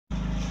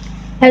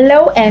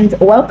Hello and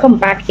welcome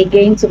back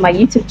again to my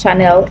YouTube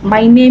channel.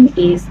 My name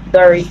is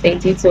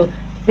Doris82.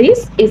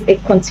 This is a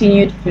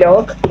continued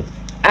vlog.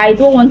 I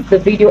don't want the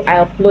video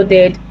I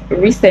uploaded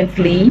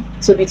recently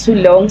to be too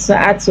long, so I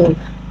had to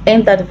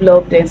end that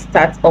vlog then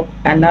start up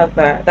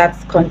another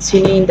that's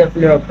continuing the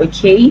vlog.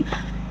 Okay,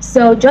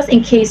 so just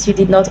in case you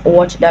did not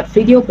watch that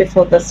video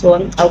before this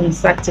one, I'll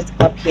insert it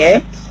up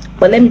here,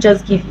 but let me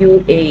just give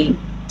you a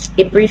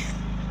brief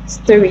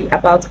story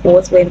about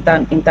what went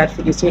down in that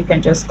video so you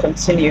can just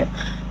continue.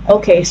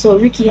 Okay, so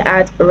Ricky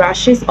had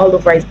rashes all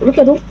over his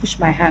Ricky, don't push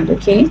my hand,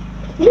 okay?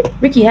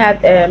 Ricky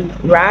had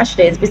rash,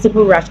 there's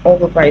visible rash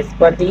all over his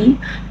body,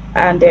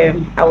 and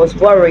I was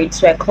worried,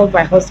 so I called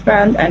my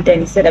husband, and then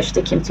he said I should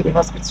take him to the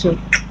hospital.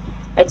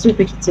 I took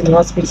Ricky to the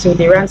hospital.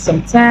 They ran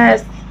some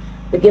tests,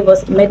 they gave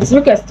us medicine.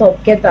 Ricky,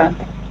 stop, get down.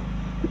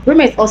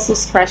 Rima is also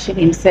scratching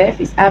himself,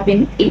 he's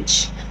having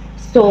itch.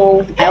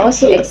 So I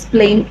also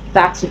explained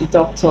that to the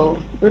doctor.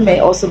 Rima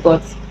also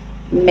got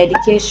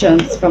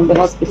medications from the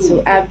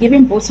hospital. I've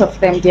given both of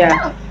them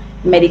their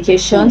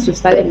medications. We've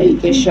started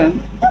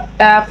medication.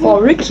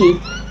 For Ricky,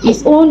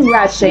 his own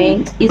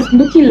rashing is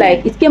looking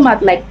like it came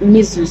out like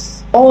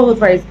measles all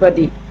over his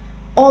body,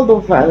 all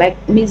over like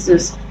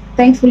measles.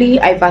 Thankfully,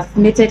 I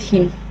vaccinated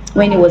him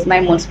when he was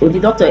 9 months old. The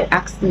doctor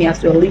asked me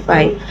as well if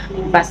I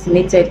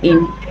vaccinated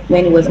him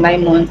when he was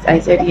 9 months. I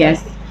said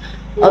yes,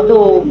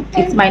 although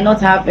it might not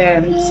have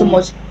so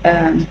much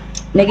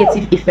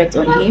negative effect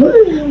on him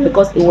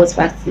because he was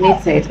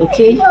vaccinated.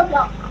 Okay,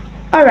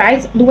 all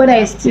right, the weather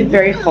is still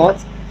very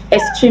hot,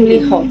 extremely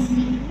hot,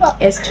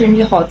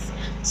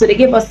 so they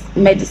gave us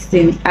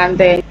medicine, and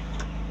then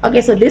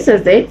okay, so this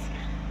is it,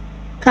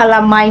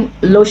 calamine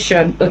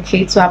lotion,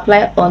 okay, to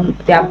apply on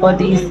their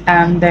bodies,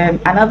 and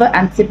another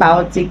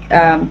antibiotic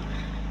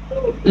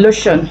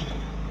lotion,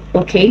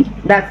 okay,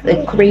 that's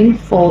a cream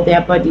for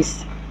their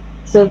bodies.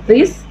 So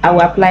this I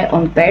will apply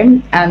on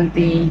them, and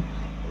the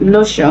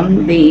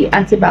lotion, the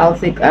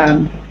antibiotic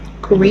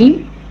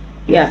cream,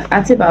 yeah,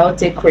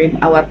 antibiotic cream,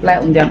 I will apply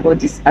on their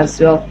bodies as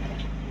well.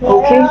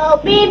 Okay, all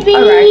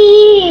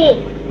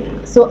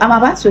right, so I'm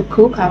about to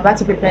cook. I'm about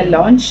to prepare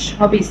lunch.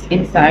 Hubby is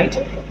inside.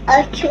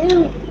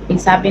 Okay,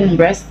 he's having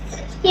rest.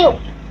 So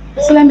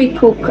let me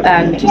cook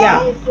and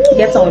yeah,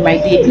 get on with my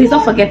day. Please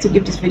don't forget to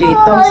give this video a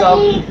thumbs up,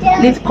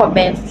 leave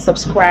comments,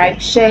 subscribe,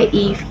 share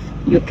if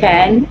you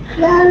can,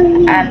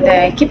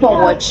 and keep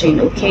on watching.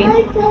 Okay,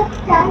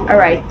 all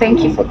right,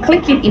 thank you for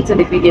clicking into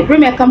the video.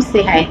 Brimia, come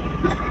say hi.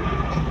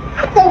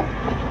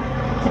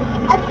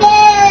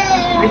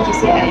 Ricky,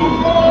 say hi.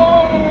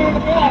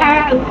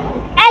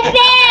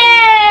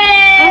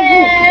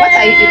 What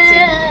are you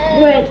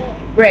eating?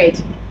 Bread.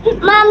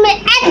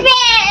 Mommy,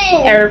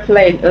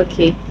 airplane.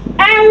 Okay,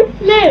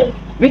 airplane.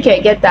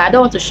 Ricky, get that. I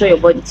don't want to show your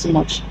body too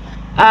much.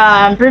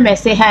 Brimia,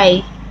 say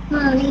hi.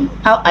 Mommy,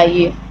 how are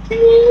you?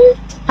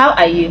 How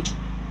are you?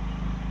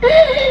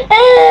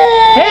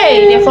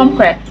 Hey, they're from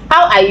Crack.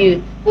 How are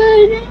you?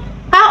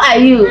 How are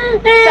you?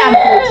 Sam,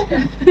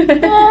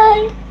 good.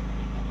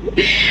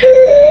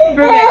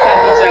 Bro, I can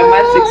be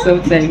dramatic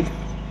sometimes.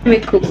 Let me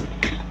cook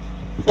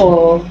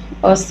for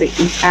us to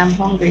eat. I'm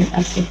hungry.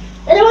 Okay.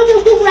 I don't want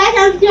to cook rice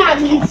and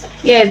beans.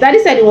 Yes, Daddy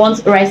said he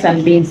wants rice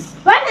and beans.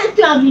 Rice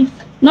and beans.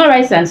 No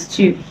rice and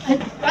stew.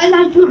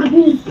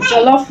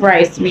 Jollof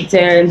rice with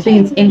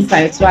beans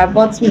inside. So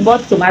we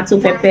bought tomato,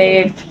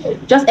 pepper,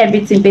 just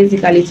everything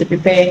basically to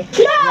prepare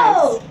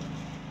rice.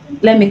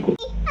 Let me cook.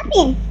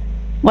 Beans.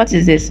 What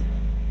is this?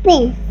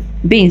 Beans.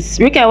 Beans.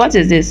 Rika, what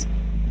is this?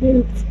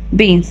 Beans.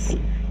 Beans.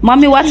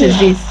 Mommy, what is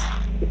this?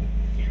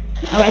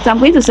 All right, I'm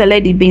going to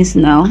select the beans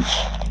now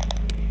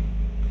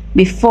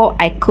before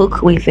I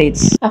cook with it.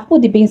 I've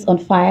put the beans on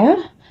fire,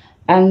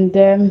 and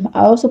I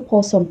also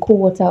pour some cool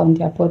water on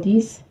their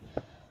bodies.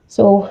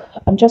 So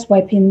I'm just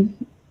wiping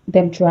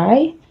them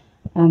dry,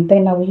 and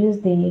then I will use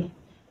the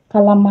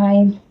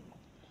calamine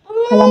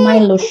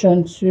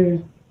lotion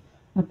to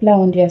apply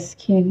on their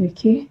skin.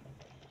 Okay,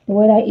 the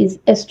weather is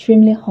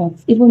extremely hot.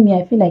 Even me,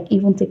 I feel like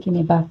even taking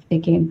a bath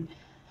again.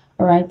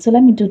 All right, so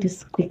let me do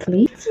this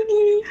quickly.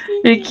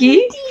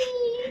 Ricky,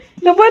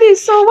 the body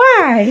is so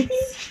white.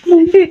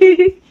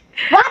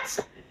 What?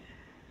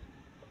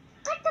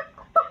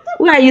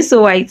 Why are you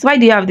so white? Why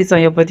do you have this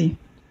on your body?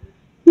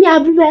 Yeah,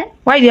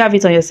 why do you have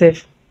it on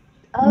yourself?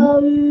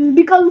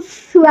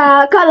 Because we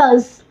are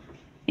colors.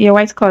 Your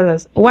white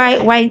colors.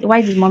 Why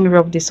did mommy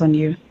rub this on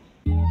you?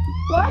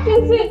 What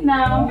is it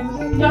now?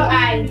 Your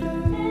eyes.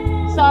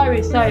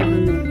 Sorry,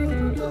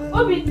 Bruno.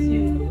 What with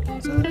you?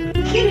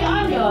 Give me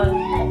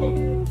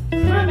onion.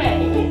 Bruno.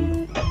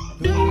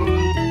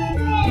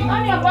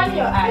 Onion, burn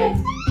your eyes.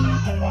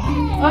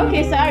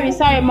 Okay, sorry,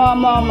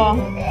 mom.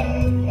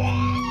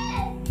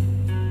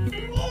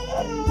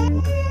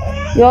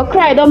 Your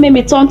cry don't make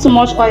me turn too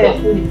much oil.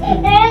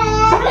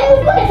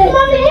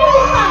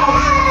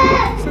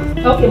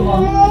 Okay,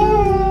 mom.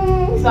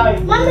 Sorry.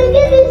 Mommy,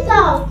 give me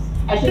salt.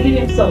 I should give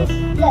him salt.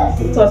 Yes.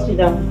 Toss me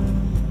down.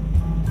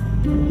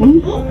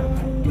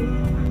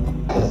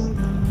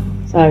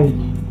 Sorry.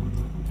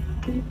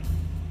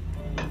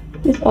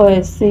 This oil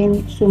is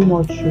saying too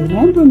much.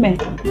 Remember me?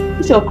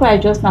 This your cry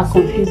just now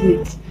confused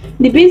me.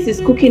 The beans is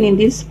cooking in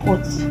this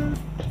pot.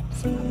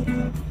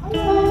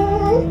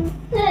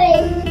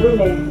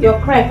 Brume, your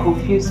cry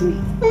confused me.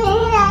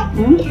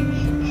 Hmm?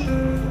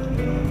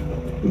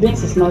 The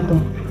beans is not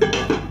done.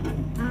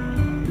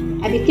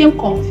 I became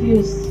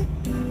confused.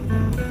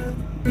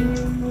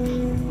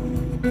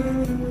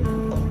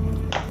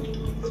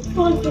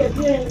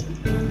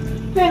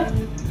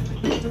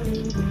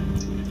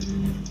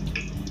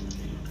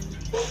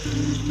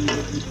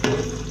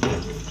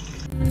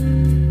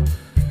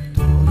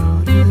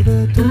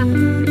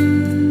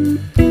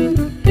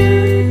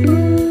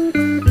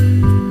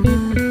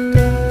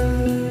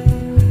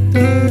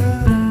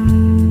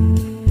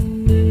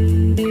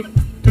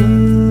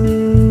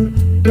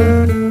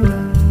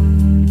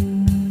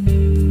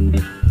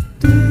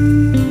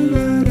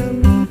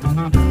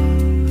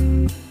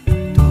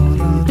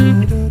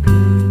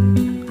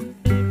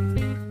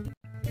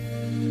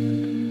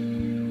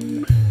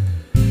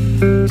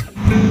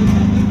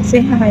 Say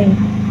hi.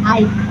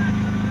 Hi.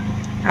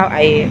 How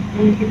are you?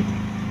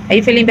 Are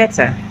you feeling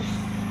better?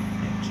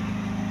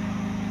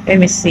 Let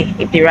me see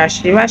if the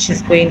rash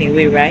is going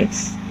away, right?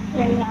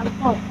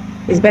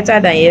 It's better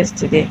than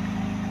yesterday.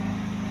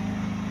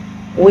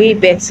 Way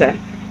better.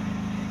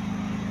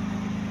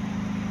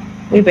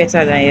 Way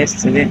better than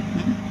yesterday.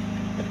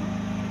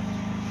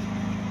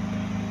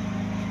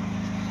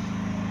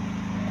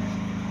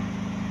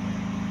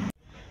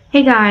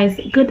 Hey guys,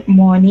 good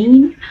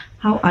morning.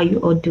 How are you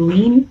all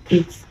doing?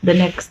 It's the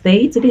next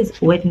day. Today is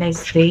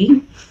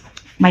Wednesday.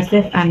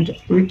 Myself and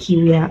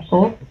Ricky, we are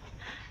up.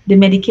 The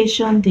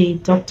medication the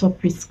doctor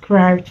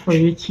prescribed for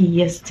Ricky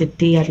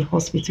yesterday at the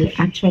hospital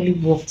actually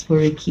worked for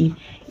Ricky.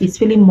 He's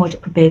feeling much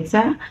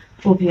better,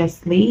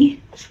 obviously.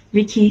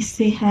 Ricky,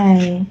 say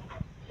hi.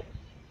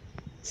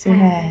 Say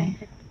hi.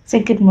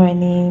 Say good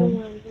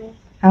morning.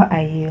 How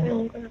are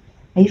you?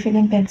 Are you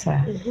feeling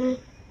better?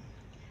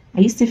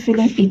 Are you still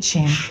feeling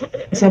itching?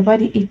 Is your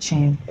body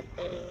itching?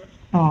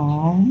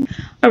 Oh.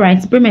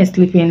 Alright, Brima is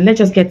sleeping. Let's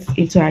just get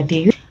into our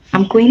day.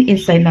 I'm going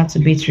inside now to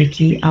bathe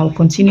Ricky. I'll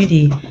continue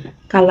the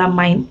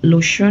calamine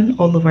lotion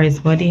all over his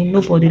body.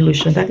 No body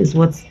lotion. That is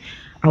what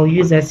I'll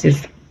use as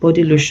his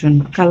body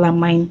lotion.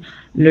 Calamine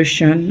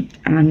lotion,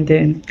 and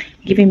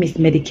give him his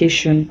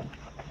medication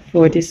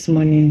for this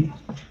morning.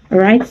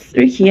 Alright,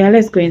 Ricky, yeah,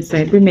 let's go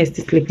inside. Brima is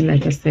still sleeping,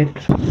 like I said.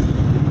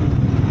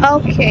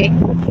 Okay.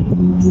 Okay.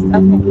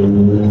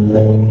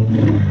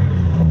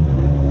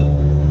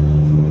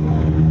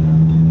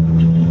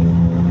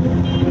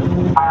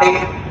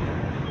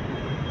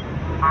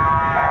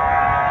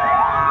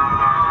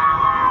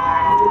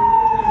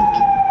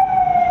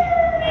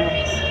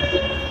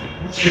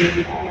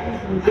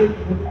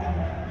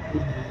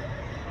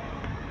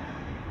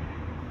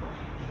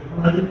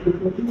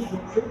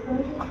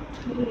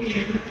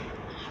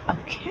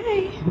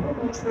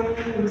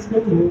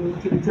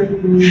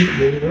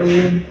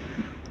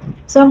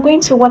 So I'm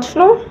going to what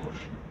floor?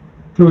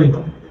 3.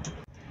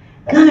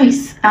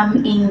 Guys,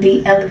 I'm in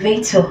the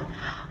elevator.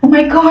 Oh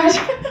my god.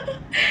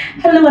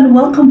 Hello and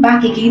welcome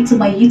back again to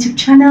my YouTube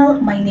channel.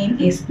 My name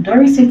is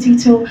Doris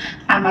Tito.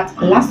 I'm at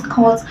Last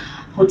Court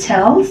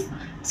Hotels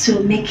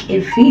to make a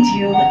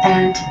video,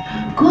 and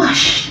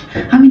gosh,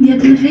 I'm in the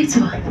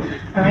elevator.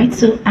 Alright,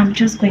 so I'm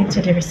just going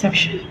to the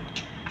reception.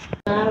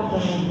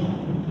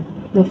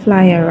 The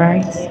flyer,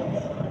 right?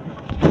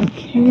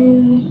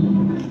 Okay.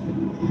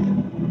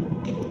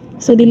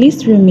 So the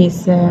list room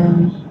is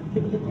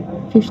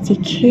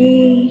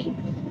 50K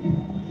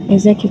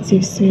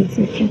executive suite.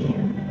 Okay.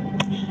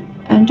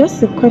 And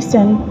just a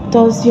question,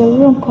 does your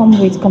room come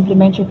with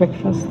complimentary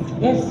breakfast?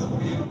 Yes.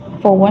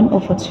 For one or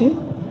for two?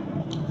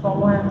 For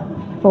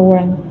one. For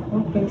one.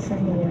 One person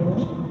in the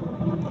room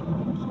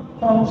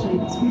comes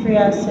with free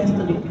access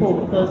to the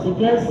pool, because the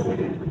guest,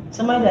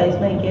 somebody that is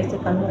not a guest, they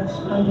cannot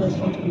just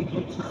want to be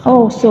put to.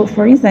 Oh, so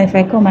for instance, if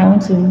I come, I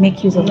want to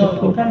make use of the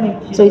pool. You can't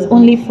make use So it's of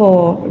only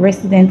for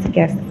resident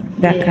guests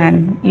that Yes.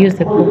 can use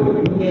the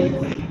pool. Yes.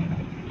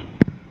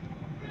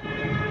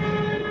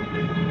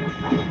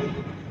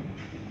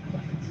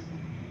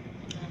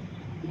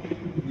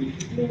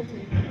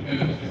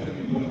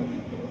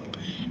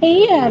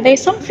 Yeah,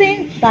 there's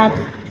something that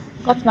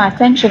got my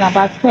attention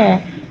about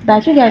here,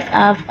 that you guys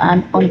have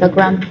an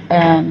underground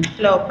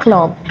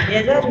club.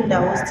 Yeah, that's when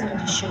they're hosting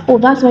the show. Oh,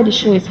 that's where the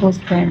show is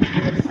hosted.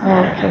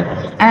 Okay.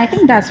 And I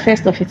think that's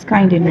first of its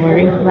kind in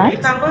Warri, right?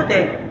 You can go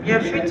there.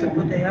 You're free to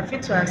go there. You're free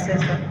to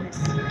access that place.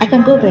 I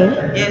can go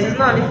there? Yes, it's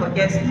not only for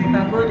guests. You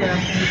can go there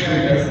and finish your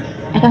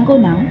rest. I can go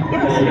now?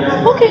 Yes, you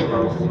can go. Okay.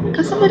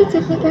 Can somebody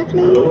take me there,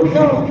 please?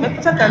 No, my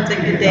teacher can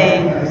take you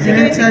there.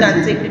 Security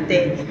can take you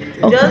there.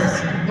 Okay.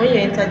 Just when you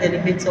enter the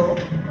elevator,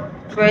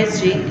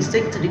 press J, it's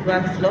take you to the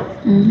ground floor.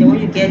 Mhm. Then when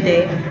you get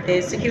there,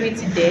 there's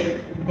security there.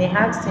 They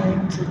ask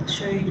him to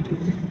show you the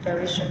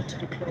direction to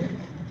the club.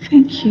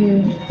 Thank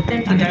you.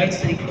 Take you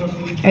direct to the club.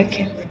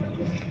 Okay.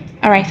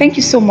 All right. Thank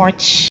you so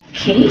much.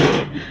 Okay.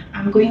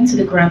 I'm going to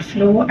the ground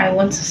floor. I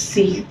want to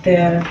see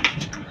the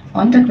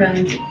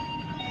underground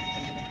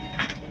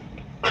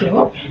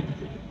club.